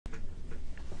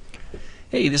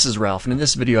Hey, this is Ralph, and in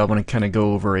this video I want to kind of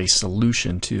go over a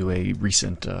solution to a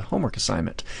recent homework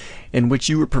assignment in which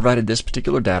you were provided this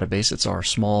particular database. It's our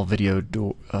small video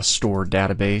store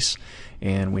database,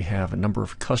 and we have a number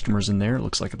of customers in there. It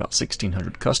looks like about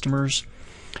 1,600 customers,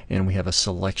 and we have a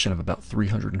selection of about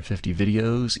 350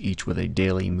 videos, each with a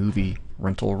daily movie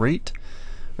rental rate,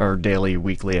 or daily,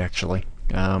 weekly actually.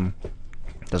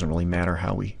 Doesn't really matter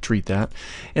how we treat that.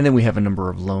 And then we have a number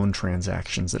of loan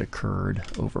transactions that occurred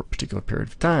over a particular period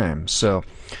of time.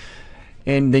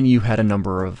 And then you had a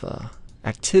number of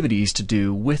activities to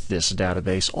do with this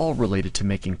database, all related to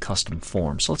making custom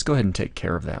forms. So let's go ahead and take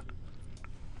care of that.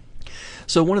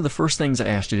 So one of the first things I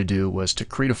asked you to do was to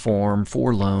create a form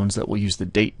for loans that will use the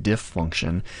DateDiff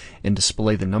function and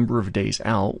display the number of days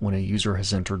out when a user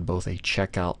has entered both a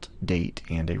checkout date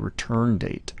and a return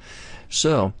date.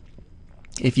 So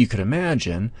if you could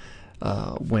imagine,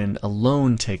 when a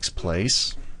loan takes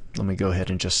place, let me go ahead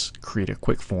and just create a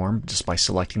quick form just by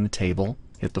selecting the table,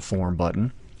 hit the form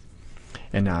button,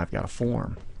 and now I've got a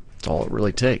form. That's all it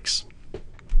really takes.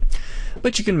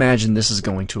 But you can imagine this is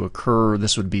going to occur.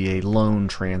 This would be a loan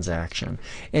transaction,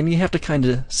 and you have to kind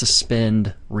of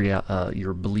suspend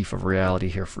your belief of reality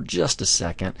here for just a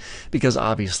second, because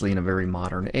obviously in a very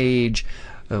modern age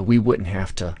we wouldn't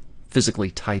have to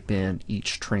physically type in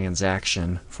each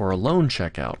transaction for a loan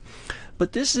checkout.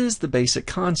 But this is the basic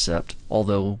concept,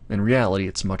 although in reality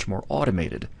it's much more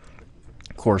automated.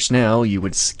 Of course, now you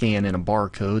would scan in a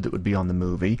barcode that would be on the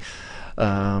movie,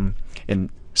 and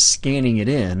scanning it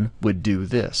in would do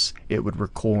this. It would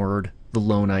record the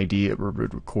loan ID, it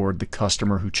would record the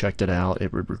customer who checked it out,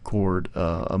 it would record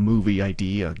a movie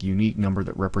ID, a unique number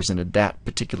that represented that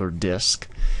particular disc,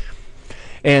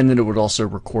 and then it would also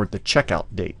record the checkout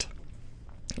date.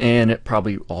 And it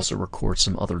probably also records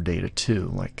some other data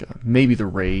too, like maybe the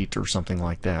rate or something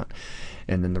like that.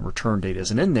 And then the return date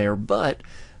isn't in there, but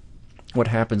what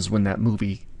happens when that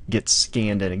movie gets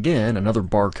scanned in again, another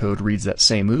barcode reads that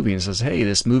same movie and says, hey,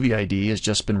 this movie ID has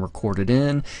just been recorded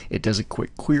in. It does a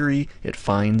quick query, it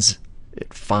finds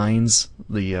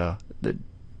the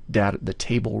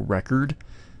table record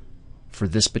for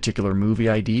this particular movie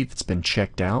ID that's been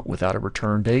checked out without a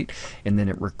return date, and then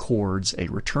it records a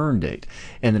return date.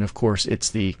 And then of course it's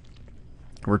the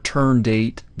return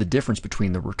date, the difference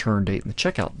between the return date and the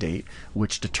checkout date,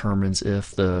 which determines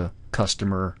if the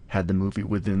customer had the movie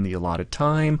within the allotted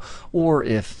time or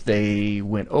if they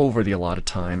went over the allotted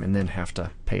time and then have to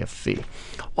pay a fee.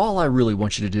 All I really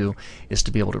want you to do is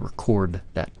to be able to record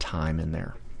that time in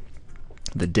there,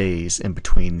 the days in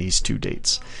between these two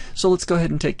dates. So let's go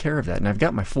ahead and take care of that. And I've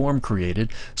got my form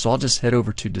created, so I'll just head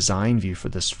over to Design View for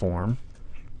this form.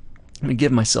 I'm going to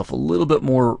give myself a little bit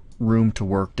more room to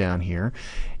work down here,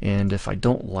 and if I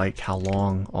don't like how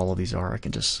long all of these are, I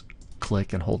can just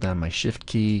click and hold down my Shift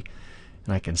key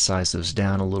and I can size those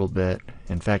down a little bit.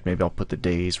 In fact, maybe I'll put the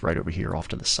days right over here off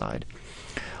to the side.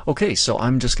 Okay, so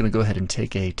I'm just going to go ahead and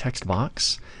take a text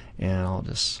box and I'll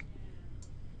just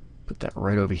put that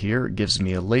right over here. It gives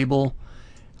me a label.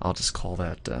 I'll just call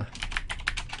that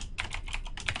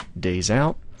days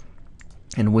out.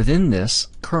 And within this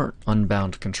current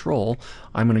unbound control,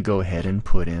 I'm going to go ahead and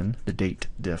put in the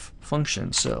DateDiff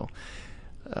function. So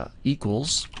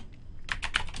equals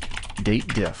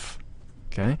DateDiff.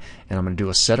 Okay, and I'm going to do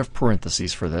a set of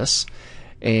parentheses for this,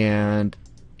 and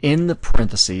in the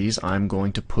parentheses I'm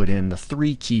going to put in the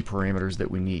three key parameters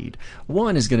that we need.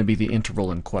 One is going to be the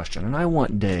interval in question, and I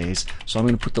want days, so I'm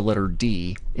going to put the letter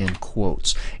D in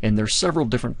quotes. And there's several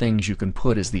different things you can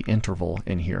put as the interval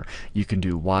in here. You can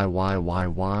do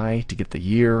YYYY to get the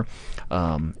year,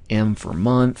 M for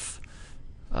month,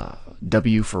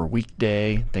 W for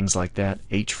weekday, things like that,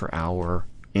 H for hour,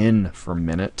 N for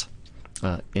minute.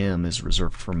 M is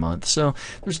reserved for month. So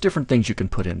there's different things you can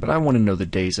put in, but I want to know the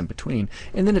days in between,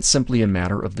 and then it's simply a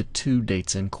matter of the two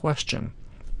dates in question.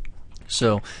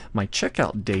 So my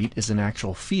checkout date is an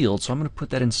actual field, so I'm going to put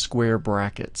that in square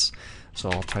brackets. So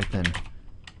I'll type in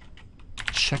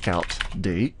checkout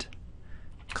date,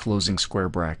 closing square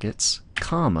brackets,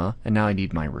 comma, and now I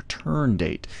need my return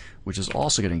date, which is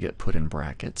also going to get put in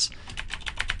brackets,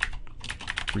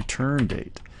 return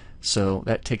date. So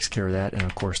that takes care of that, and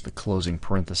of course the closing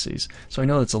parentheses. So I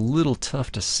know it's a little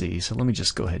tough to see, so let me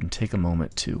just go ahead and take a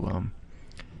moment to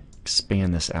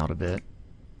expand this out a bit.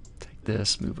 Take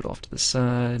this, move it off to the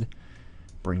side,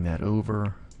 bring that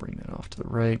over, bring that off to the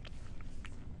right.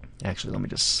 Actually, let me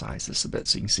just size this a bit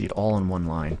so you can see it all in one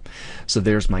line. So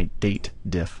there's my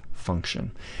DateDiff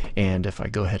function. And if I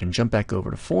go ahead and jump back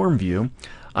over to Form View,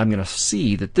 I'm going to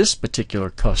see that this particular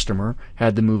customer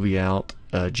had the movie out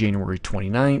January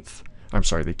 29th, I'm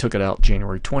sorry, they took it out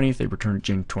January 20th, they returned it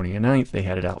June 29th, they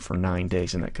had it out for 9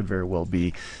 days, and that could very well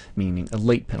be meaning a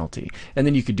late penalty. And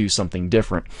then you could do something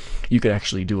different. You could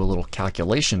actually do a little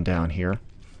calculation down here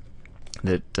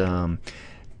that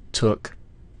took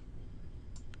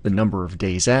the number of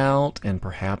days out and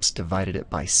perhaps divided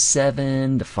it by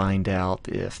 7 to find out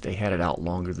if they had it out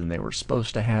longer than they were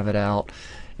supposed to have it out,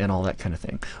 and all that kind of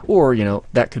thing. Or,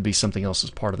 that could be something else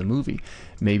as part of the movie.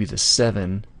 Maybe the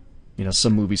 7,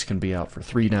 some movies can be out for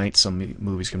 3 nights, some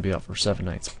movies can be out for 7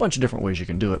 nights. A bunch of different ways you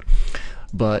can do it.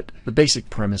 But the basic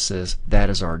premise is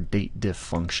that is our DateDiff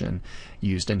function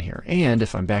used in here. And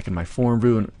if I'm back in my form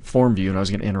view and I was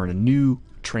going to enter in a new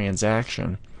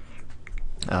transaction,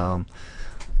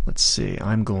 let's see,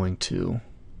 I'm going to,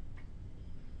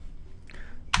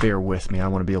 bear with me, I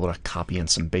want to be able to copy in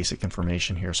some basic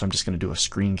information here, so I'm just going to do a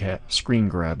screen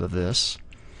grab of this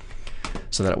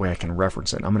so that way I can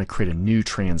reference it. I'm going to create a new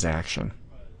transaction.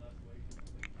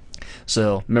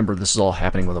 So remember, this is all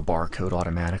happening with a barcode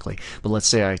automatically, but let's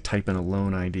say I type in a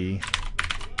loan ID.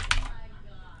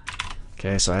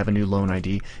 Okay, so I have a new loan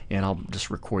ID, and I'll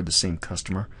just record the same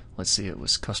customer. Let's see, it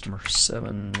was customer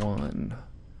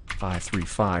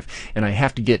 71535, and I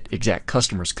have to get exact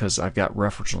customers because I've got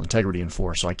referential integrity in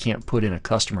 4, so I can't put in a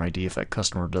customer ID if that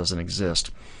customer doesn't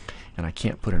exist, and I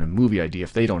can't put in a movie ID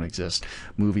if they don't exist.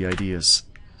 Movie ID is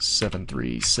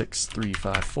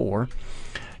 736354,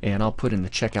 and I'll put in the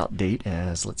checkout date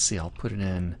as, let's see, I'll put it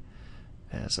in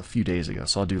as a few days ago,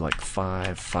 so I'll do like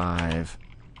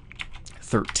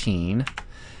 5/5/13.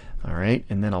 Alright,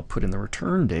 and then I'll put in the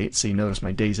return date. So you notice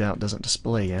my days out doesn't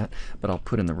display yet, but I'll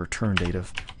put in the return date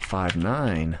of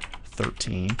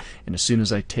 5/9/13, and as soon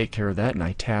as I take care of that and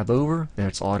I tab over, then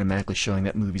it's automatically showing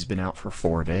that movie's been out for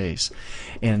 4 days.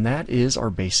 And that is our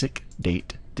basic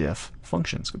DateDiff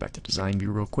function. Let's go back to design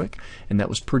view real quick, and that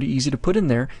was pretty easy to put in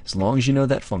there as long as you know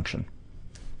that function.